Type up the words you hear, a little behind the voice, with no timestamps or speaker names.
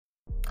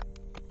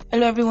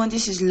Hello, everyone.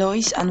 This is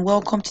Lois, and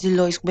welcome to the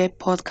Lois Web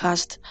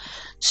Podcast.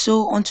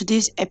 So, on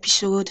today's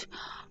episode,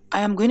 I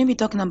am going to be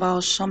talking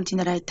about something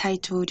that I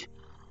titled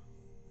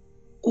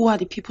 "Who are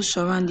the people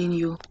surrounding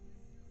you?"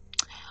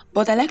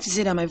 But I like to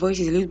say that my voice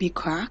is a little bit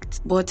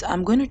cracked, but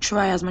I'm going to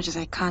try as much as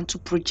I can to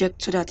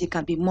project so that it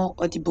can be more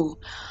audible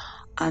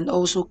and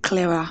also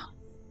clearer.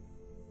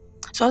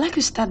 So, I'd like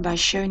to start by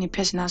sharing a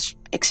personal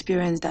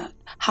experience that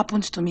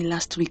happened to me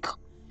last week.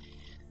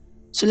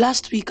 So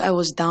last week I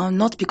was down,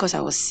 not because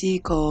I was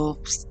sick or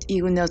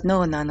illness.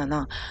 No.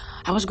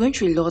 I was going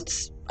through a lot.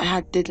 I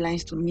had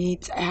deadlines to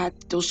meet. There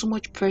was so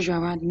much pressure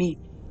around me.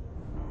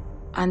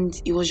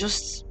 And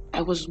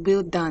I was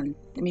well done.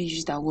 Let me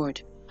use that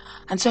word.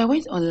 And so I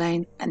went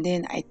online and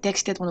then I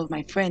texted one of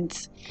my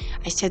friends.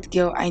 I said,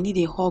 girl, I need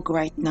a hug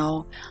right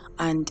now.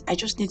 And I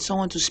just need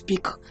someone to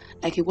speak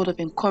like a word of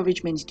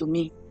encouragement to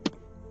me.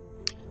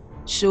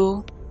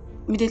 So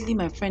immediately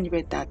my friend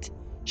read that.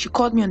 She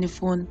called me on the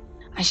phone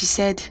and she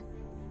said,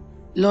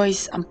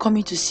 Lois, I'm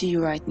coming to see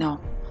you right now.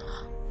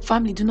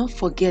 Family, do not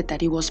forget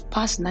that it was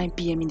past 9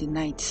 p.m. in the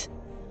night.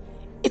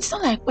 It's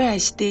not like where I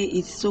stay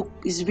it's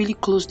really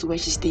close to where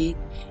she stayed.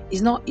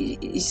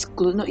 It's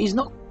close. No, it's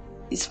not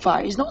it's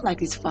far. It's not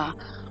like it's far.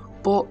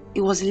 But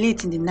it was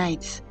late in the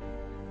night.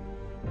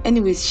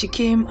 Anyways, she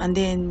came and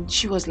then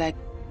she was like,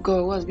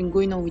 girl, what has been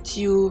going on with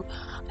you?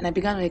 And I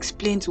began to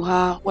explain to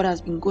her what has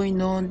been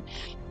going on,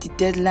 the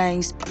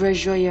deadlines,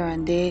 pressure here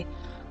and there.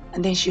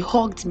 And then she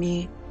hugged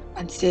me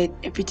and said,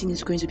 everything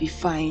is going to be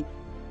fine.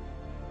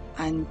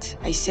 And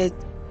I said,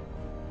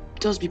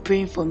 just be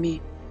praying for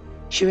me.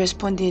 She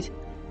responded,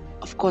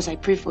 of course, I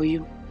pray for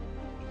you.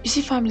 You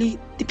see, family,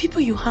 the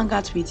people you hang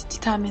out with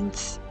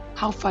determines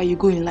how far you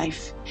go in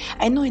life.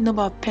 I know a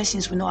number of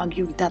persons will not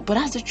agree with that, but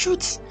that's the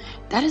truth.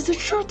 That is the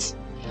truth.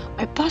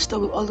 My pastor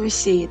will always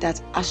say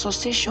that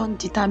association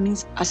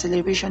determines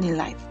acceleration in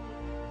life.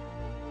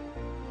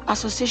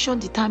 Association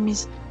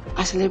determines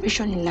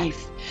acceleration in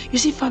life. You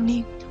see,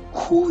 family,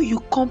 who you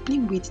company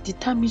with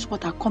determines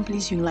what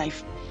accomplishes you in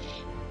life.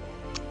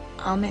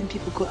 Amen,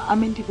 people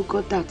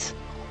got that.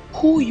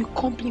 Who you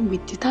company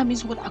with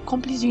determines what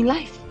accomplishes you in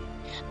life.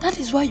 That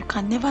is why you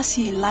can never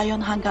see a lion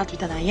hang out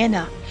with an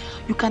hyena.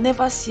 You can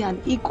never see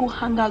an eagle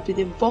hang out with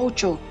a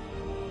vulture.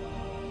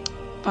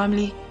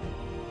 Family,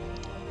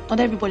 not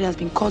everybody has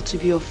been called to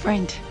be your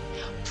friend.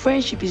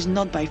 Friendship is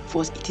not by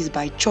force, it is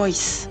by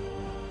choice.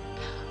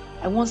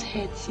 I once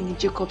heard Cindy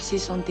Jacob say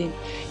something.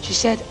 She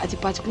said at a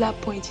particular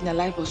point in her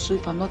life or so,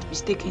 if I'm not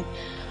mistaken,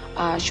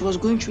 she was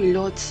going through a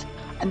lot.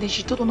 And then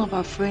she told one of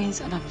her friends,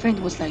 and her friend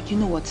was like, you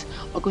know what,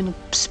 we're going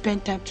to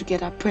spend time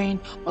together praying.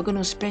 We're going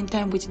to spend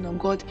time waiting on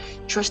God,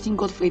 trusting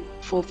God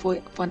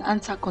for an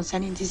answer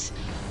concerning this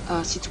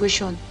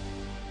situation.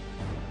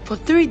 For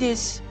 3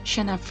 days,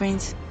 she and her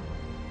friend,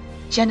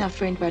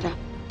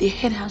 they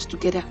held hands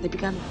together and they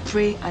began to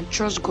pray and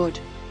trust God.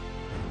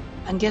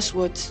 And guess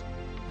what?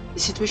 The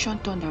situation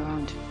turned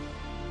around.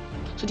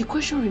 So the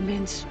question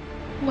remains,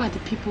 who are the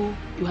people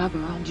you have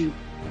around you?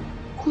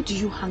 Who do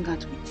you hang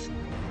out with?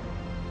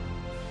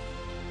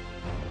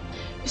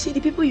 You see, the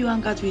people you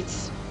hang out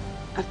with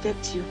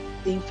affect you,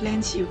 they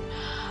influence you.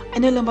 I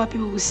know a number of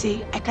people will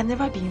say, I can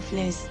never be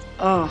influenced.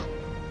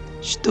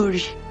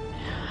 Story.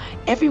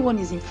 Everyone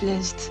is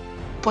influenced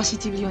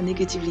positively or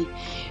negatively.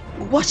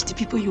 Watch the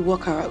people you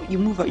walk around,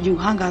 you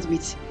hang out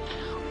with.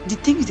 The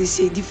things they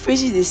say, the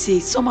phrases they say,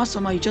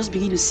 somehow you just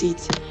begin to say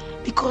it.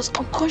 Because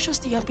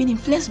unconsciously you have been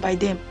influenced by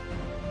them.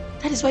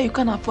 That is why you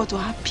can't afford to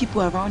have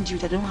people around you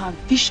that don't have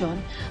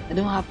vision, that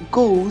don't have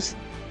goals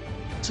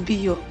to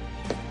be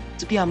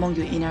among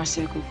your inner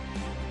circle.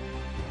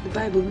 The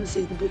Bible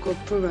says in the book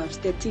of Proverbs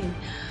 13,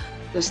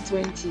 verse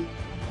 20.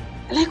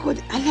 I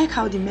like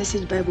how the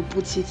Message Bible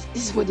puts it.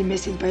 This is what the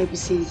Message Bible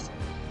says.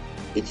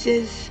 It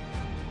says,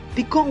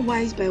 become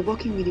wise by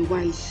walking with the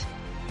wise.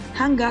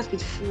 Hang out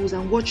with fools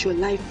and watch your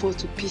life fall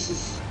to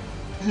pieces.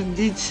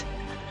 Indeed,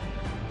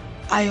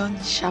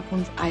 iron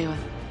sharpens iron.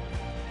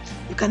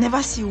 You can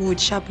never see wood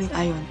sharpening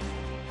iron.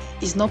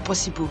 It's not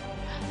possible.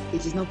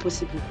 It is not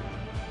possible.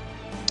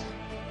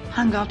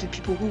 Hang out with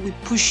people who will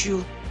push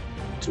you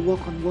to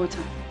walk on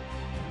water.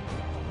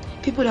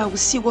 People that will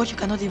see what you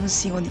cannot even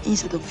see on the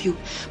inside of you.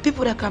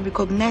 People that can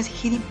recognize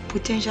hidden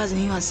potentials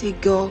in you and say,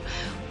 girl,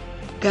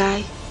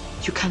 guy,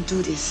 you can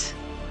do this.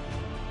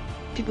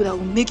 People that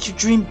will make you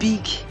dream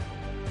big.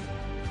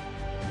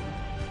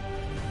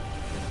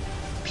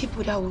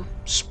 People that will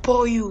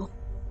spur you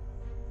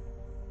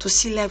to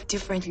see life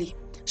differently.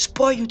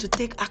 Spur you to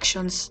take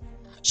actions.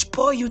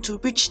 Spur you to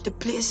reach the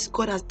place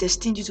God has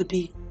destined you to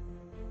be.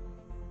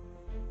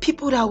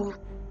 People that will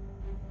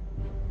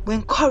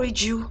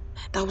encourage you,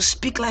 that will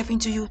speak life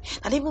into you,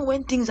 and even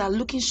when things are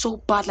looking so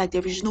bad, like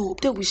there is no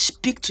hope, they will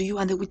speak to you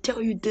and they will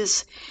tell you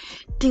this.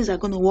 Things are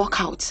going to work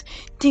out.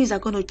 Things are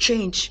going to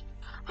change.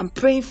 I'm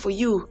praying for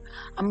you.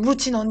 I'm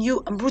rooting on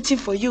you. I'm rooting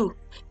for you.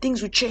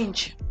 Things will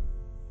change.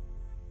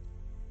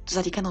 Those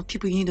are the kind of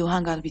people you need to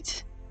hang out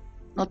with.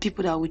 Not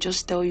people that will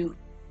just tell you,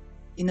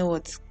 you know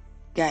what,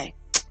 guy,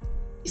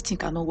 this thing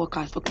cannot work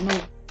out.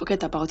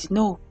 Forget about it.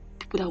 No.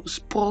 People that will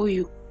spoil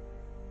you.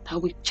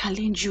 that will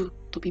challenge you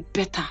to be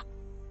better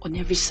on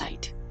every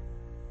side.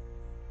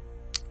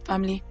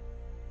 Family,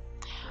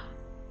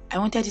 I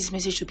wanted this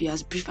message to be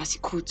as brief as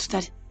it could so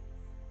that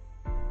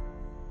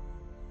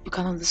you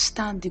can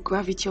understand the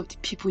gravity of the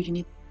people you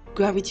need,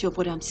 gravity of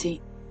what I'm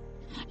saying.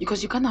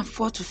 Because you can't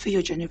afford to fail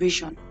your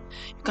generation.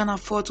 You can't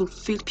afford to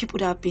fail people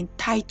that have been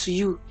tied to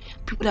you,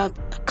 people that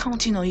are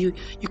counting on you.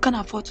 You can't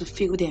afford to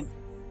fail them.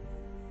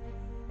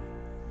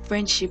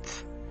 Friendship,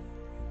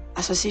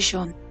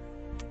 association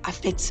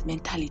affects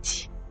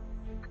mentality,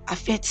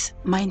 affects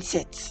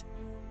mindset,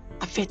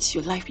 affects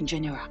your life in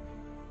general.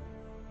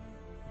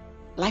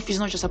 Life is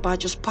not just about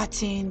just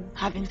partying,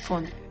 having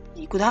fun.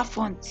 You could have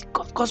fun.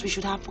 Of course, we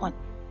should have fun.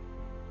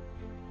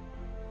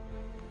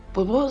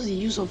 But what's the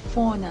use of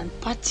fun and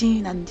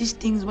partying and these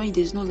things when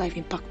there's no life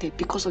impacted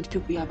because of the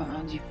people you have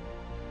around you?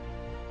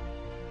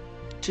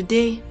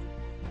 Today,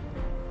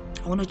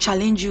 I want to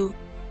challenge you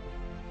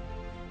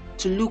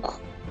to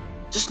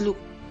just look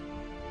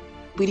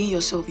within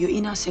yourself, your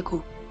inner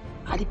circle.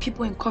 Are the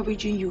people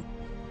encouraging you?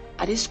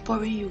 Are they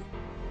spurring you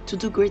to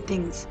do great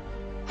things?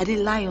 Are they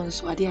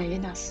lions or are they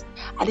hyenas?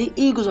 Are they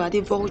eagles or are they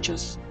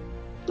vultures?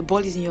 The ball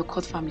is in your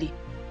court, family.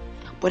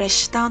 But I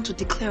stand to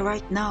declare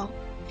right now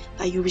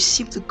that you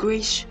receive the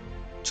grace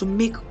to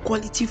make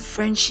quality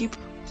friendship,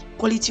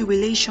 quality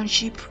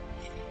relationship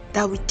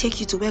that will take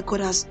you to where God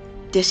has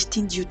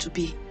destined you to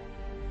be.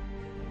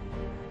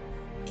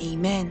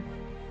 Amen.